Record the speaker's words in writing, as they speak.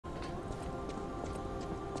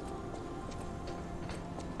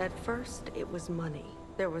At first, it was money.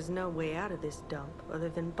 There was no way out of this dump other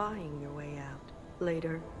than buying your way out.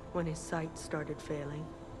 Later, when his sight started failing,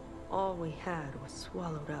 all we had was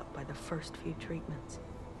swallowed up by the first few treatments.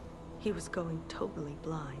 He was going totally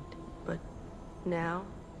blind. But now,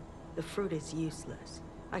 the fruit is useless.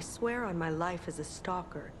 I swear on my life as a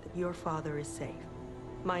stalker that your father is safe.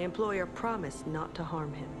 My employer promised not to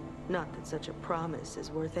harm him. Not that such a promise is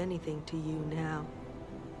worth anything to you now.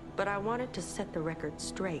 But I wanted to set the record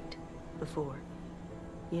straight before,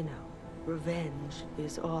 you know, revenge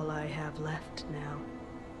is all I have left now.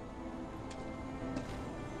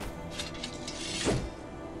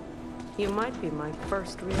 You might be my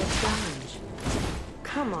first real challenge.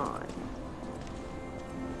 Come on.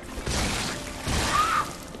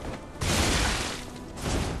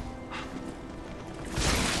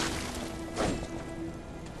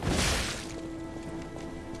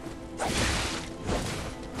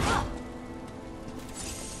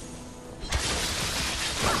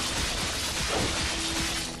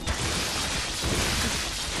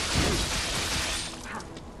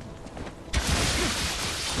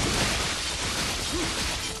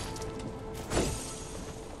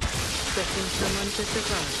 Expecting someone to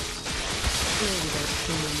survive. Maybe that's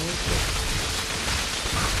human nature.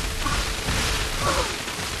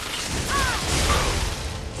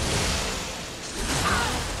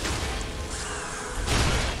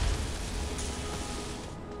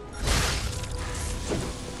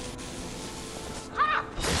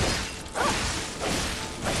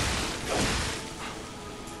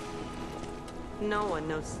 No one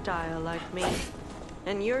knows style like me.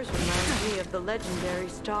 And yours reminds me of the legendary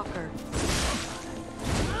Stalker.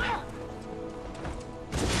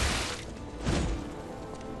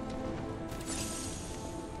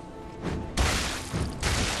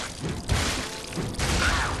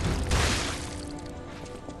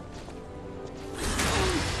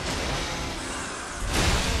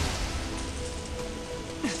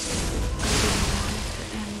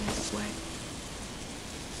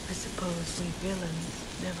 I suppose we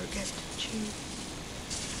villains never get to choose.